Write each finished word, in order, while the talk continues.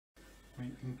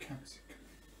sweet and capsicum.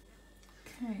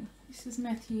 Okay, this is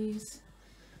Matthew's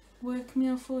work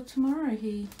meal for tomorrow.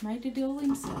 He made it all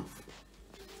himself.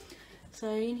 So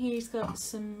in here he's got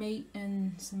some meat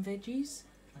and some veggies.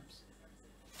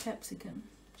 Capsicum.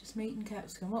 Just meat and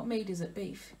capsicum. What meat is it?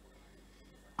 Beef?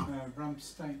 Rump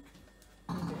steak.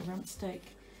 Okay, rump steak.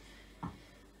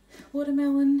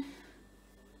 Watermelon.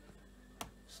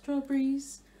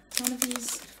 Strawberries. One of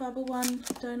his Fibre One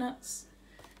donuts.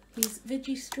 His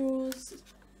veggie straws.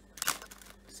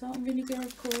 Salt and vinegar,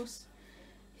 of course.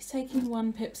 He's taking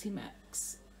one Pepsi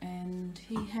Max. And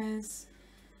he has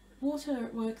water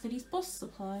at work that his boss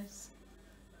supplies.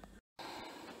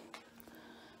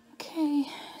 Okay,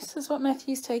 this is what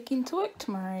Matthew's taking to work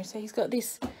tomorrow. So he's got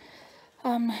this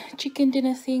chicken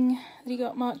dinner thing that he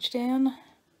got marched down.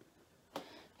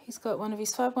 He's got one of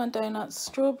his 5-1 donuts,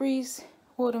 strawberries,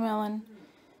 watermelon,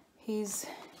 his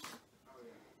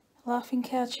Laughing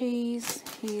Cow cheese,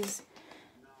 his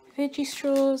veggie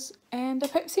straws, and a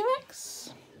Pepsi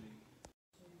Max.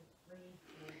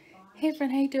 Hey everyone,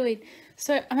 how you doing?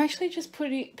 So I'm actually just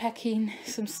packing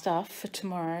some stuff for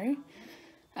tomorrow.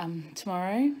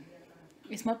 Tomorrow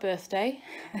is my birthday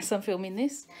as I'm filming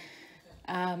this.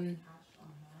 And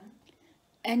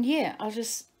yeah, I'm going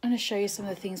to show you some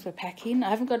of the things we're packing. I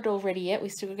haven't got it all ready yet. We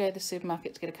still got to go to the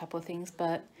supermarket to get a couple of things,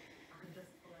 but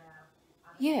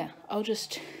yeah, I'll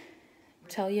just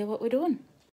tell you what we're doing.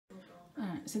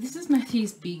 Alright, so this is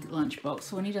Matthew's big lunchbox.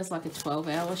 So when he does like a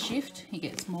 12-hour shift, he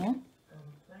gets more.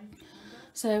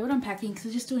 So what I'm packing, because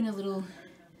we're just doing a little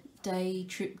day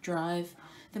trip drive,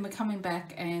 then we're coming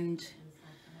back, and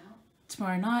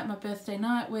tomorrow night, my birthday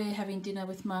night, we're having dinner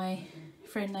with my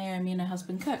friend Naomi and her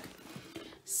husband Kirk.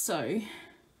 So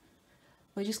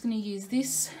we're just going to use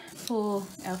this for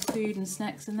our food and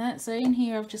snacks and that. So in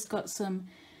here I've just got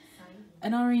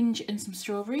an orange and some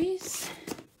strawberries.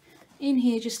 In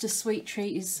here, just a sweet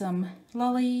treat, is some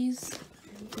lollies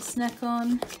to snack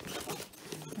on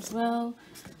as well.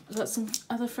 I've got some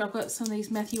of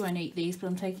these. Matthew won't eat these, but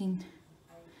I'm taking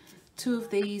 2 of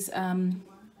these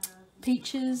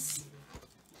peaches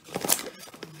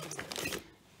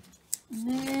in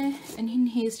there, and in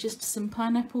here's just some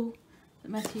pineapple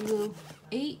that Matthew will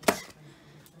eat.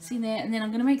 It's in there, and then I'm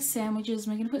going to make sandwiches.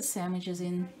 We're going to put sandwiches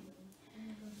in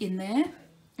there.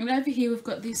 And over here we've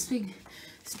got this big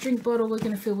drink bottle we're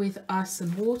going to fill with ice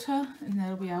and water, and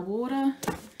that'll be our water.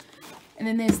 And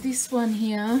then there's this one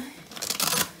here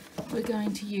we're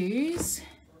going to use.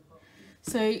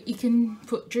 So you can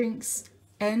put drinks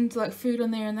and like food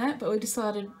on there and that, but we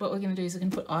decided what we're going to do is we're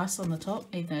going to put ice on the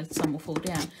top, even though some will fall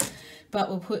down. But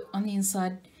we'll put on the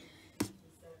inside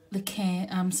the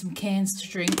some cans to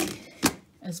drink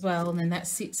as well, and then that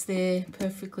sits there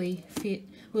perfectly fit.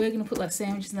 We're going to put like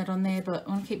sandwiches and that on there, but I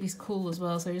want to keep this cool as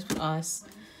well, so I just put ice.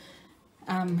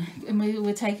 And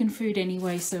we're taking food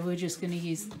anyway, so we're just going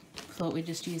to thought we'd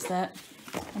just use that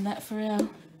and that for our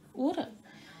order.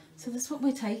 So that's what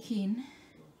we're taking.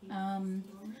 As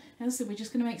I said, we're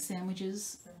just going to make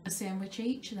sandwiches, a sandwich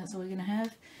each, and that's all we're going to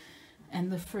have, and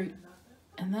the fruit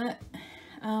and that.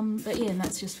 But yeah, and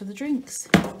that's just for the drinks,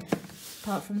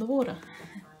 apart from the water.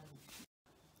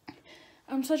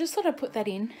 So I just thought I'd put that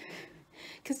in,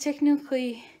 because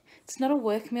technically it's not a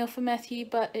work meal for Matthew,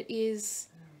 but it is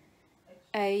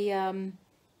a,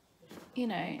 you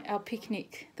know, our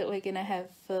picnic that we're going to have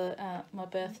for my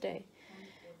birthday.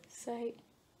 So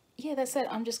yeah, that's it.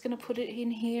 I'm just going to put it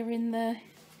in here in the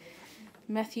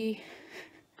Matthew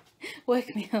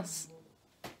work meals.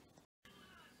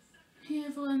 Hey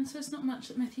everyone, so it's not much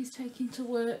that Matthew's taking to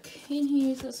work. In here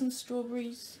he's got some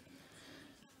strawberries.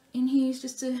 In here is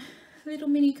just a little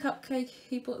mini cupcake.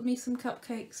 He bought me some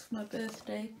cupcakes for my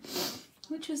birthday,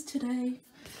 which is today.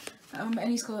 And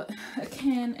he's got a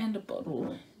can and a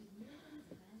bottle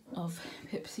of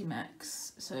Pepsi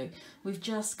Max. So we've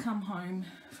just come home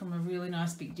from a really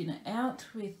nice big dinner out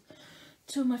with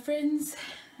 2 of my friends.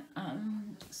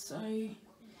 So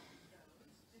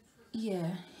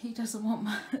yeah, he doesn't want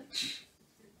much.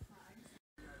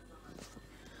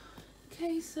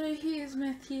 Okay, so here's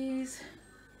Matthew's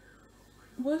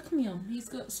work meal. He's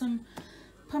got some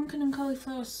pumpkin and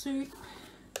cauliflower soup.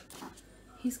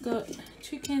 He's got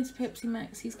 2 cans of Pepsi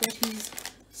Max. He's got his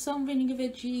salt and vinegar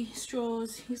veggie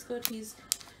straws. He's got his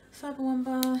Fibre One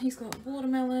bar. He's got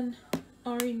watermelon,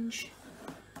 orange,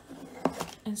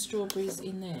 and strawberries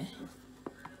in there.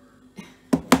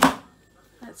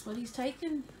 That's what he's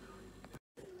taken.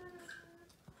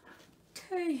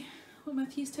 Okay, what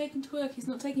Matthew's taken to work. He's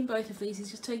not taking both of these.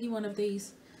 He's just taking one of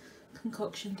these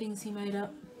concoction things he made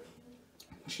up.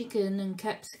 Chicken and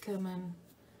capsicum and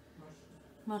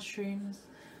mushrooms.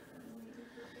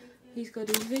 He's got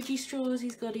his veggie straws,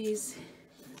 he's got his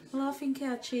laughing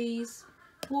cow cheese,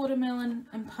 watermelon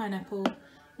and pineapple,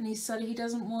 and he decided he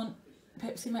doesn't want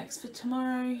Pepsi Max for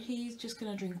tomorrow, he's just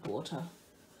going to drink water.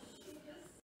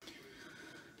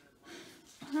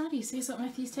 Alrighty, so here's what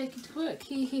Matthew's taken to work.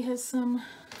 Here he has some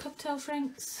cocktail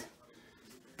franks,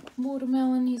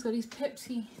 watermelon, he's got his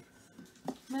Pepsi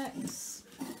Max,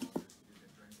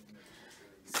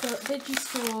 he's got veggie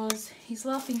straws, his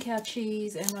laughing cow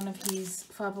cheese and one of his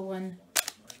Fibre One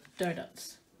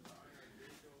donuts.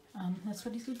 That's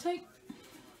what he's going to take.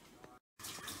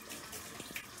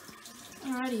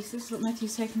 Alrighty, so this is what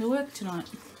Matthew's taken to work tonight.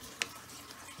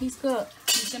 He's going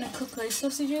to cook those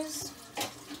sausages.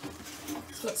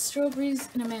 He's got strawberries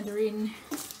and a mandarin.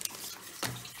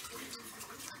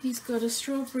 He's got a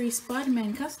strawberry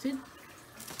Spider-Man custard.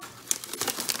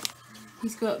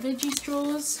 He's got veggie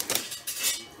straws.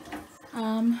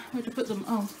 Where to put them?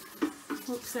 Oh,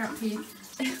 whoops, they're up here.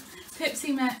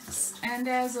 Pepsi Max, and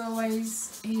as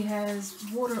always, he has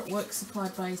water at work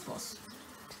supplied by his boss.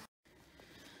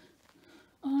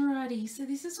 Alrighty, so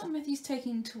this is what Matthew's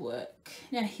taking to work.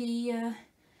 Now he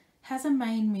has a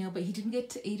main meal, but he didn't get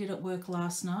to eat it at work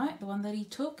last night, the one that he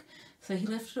took. So he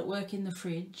left it at work in the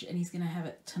fridge and he's going to have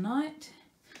it tonight.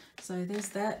 So there's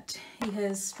that. He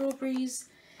has strawberries,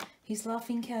 his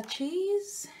laughing cow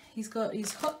cheese, he's got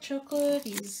his hot chocolate,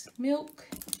 his milk,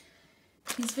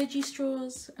 his veggie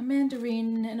straws, a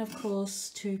mandarin, and of course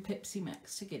 2 Pepsi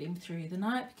Max to get him through the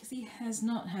night because he has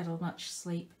not had much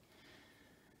sleep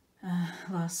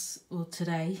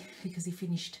today because he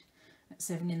finished at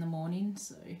 7 in the morning.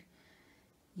 So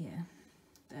yeah,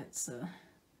 that's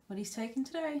what he's taken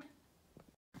today.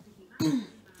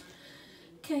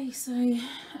 Okay, so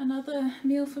another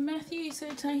meal for Matthew. So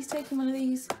today he's taking one of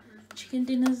these chicken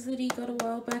dinners that he got a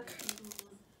while back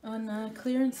on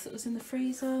clearance that was in the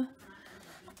freezer.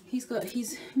 He's got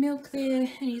his milk there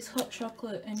and his hot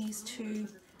chocolate and his 2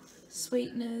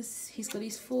 sweeteners. He's got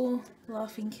his 4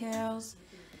 laughing cows,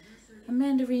 a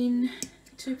mandarin,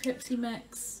 2 Pepsi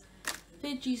Max,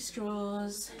 veggie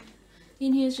straws.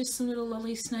 In here's just some little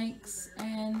lolly snakes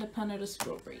and a punnet of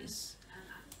strawberries.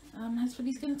 That's what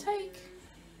he's going to take.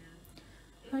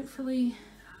 Hopefully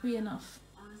be enough.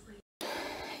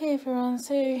 Hey everyone,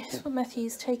 so that's what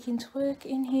Matthew's taking to work.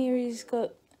 In here he's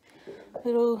got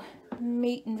little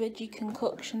meat and veggie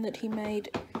concoction that he made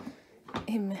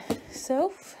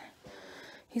himself.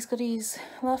 He's got his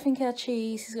laughing cow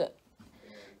cheese, he's got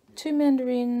 2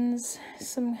 mandarins,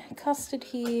 some custard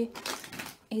here,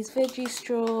 his veggie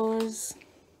straws,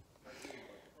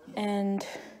 and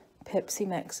Pepsi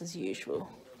Max as usual.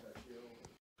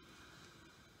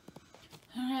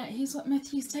 Alright, here's what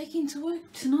Matthew's taking to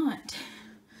work tonight.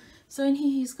 So in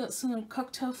here he's got some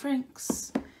cocktail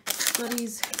franks, he's got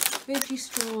his veggie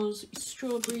straws,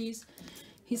 strawberries,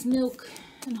 his milk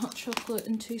and hot chocolate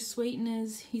and 2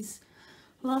 sweeteners, his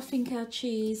laughing cow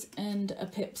cheese and a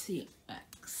Pepsi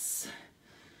Max.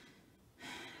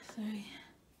 So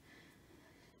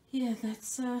yeah,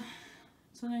 that's what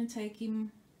I'm going to take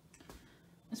him.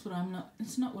 That's what I'm not,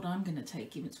 it's not what I'm going to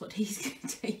take him, it's what he's going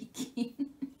to take him.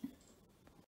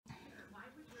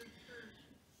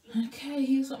 Okay,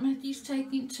 here's what Matthew's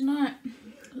taking tonight.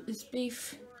 Got this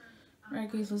beef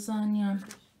ragu lasagna,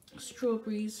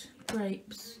 strawberries,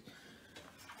 grapes,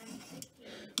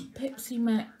 Pepsi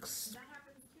Max,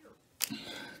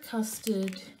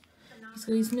 custard. He's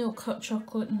got his milk, hot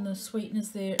chocolate and the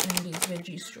sweeteners there, and his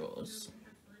veggie straws.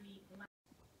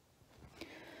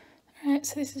 Alright,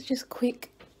 so this is just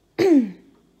quick,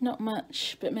 not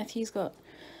much, but Matthew's got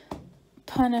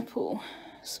pineapple,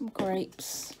 some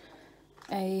grapes,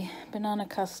 a banana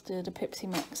custard, a Pepsi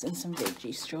Max and some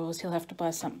veggie straws. He'll have to buy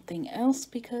something else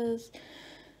because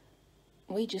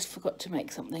we just forgot to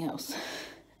make something else.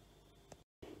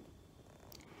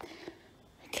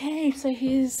 Okay, so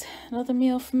here's another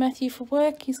meal for Matthew for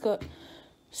work. He's got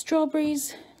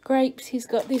strawberries, grapes, he's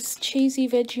got this cheesy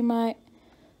Vegemite,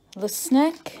 the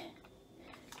snack,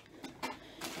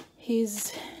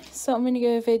 his salt and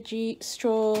vinegar veggie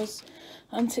straws.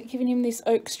 I'm giving him this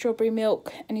oat strawberry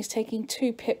milk, and he's taking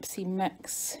 2 Pepsi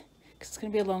Max because it's going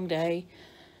to be a long day.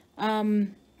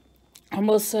 I'm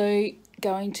also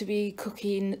going to be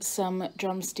cooking some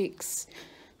drumsticks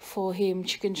for him,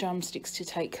 chicken drumsticks to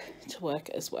take to work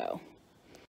as well.